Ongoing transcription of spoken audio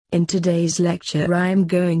In today's lecture I am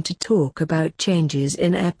going to talk about changes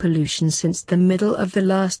in air pollution since the middle of the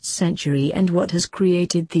last century and what has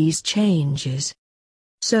created these changes.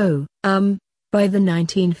 So, by the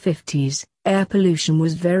 1950s, air pollution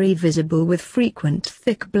was very visible with frequent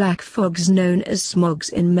thick black fogs known as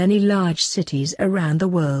smogs in many large cities around the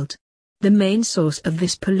world. The main source of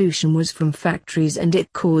this pollution was from factories and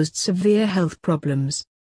it caused severe health problems.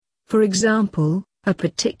 For example, a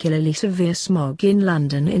particularly severe smog in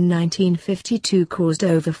London in 1952 caused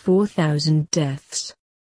over 4,000 deaths.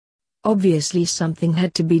 Obviously something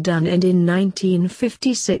had to be done, and in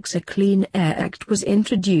 1956 a Clean Air Act was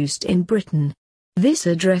introduced in Britain. This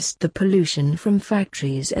addressed the pollution from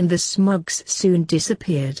factories and the smogs soon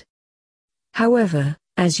disappeared. However,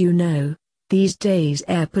 as you know, these days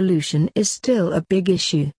air pollution is still a big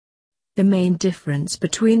issue. The main difference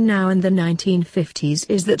between now and the 1950s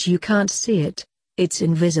is that you can't see it. It's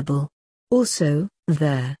invisible. Also,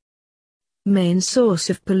 the main source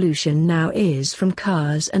of pollution now is from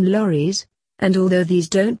cars and lorries, and although these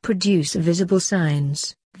don't produce visible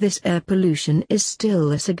signs, this air pollution is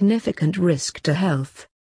still a significant risk to health.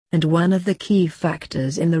 And one of the key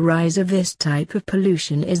factors in the rise of this type of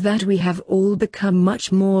pollution is that we have all become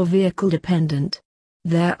much more vehicle dependent.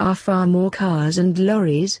 There are far more cars and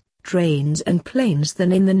lorries, trains and planes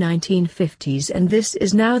than in the 1950s, and this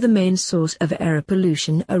is now the main source of air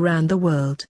pollution around the world.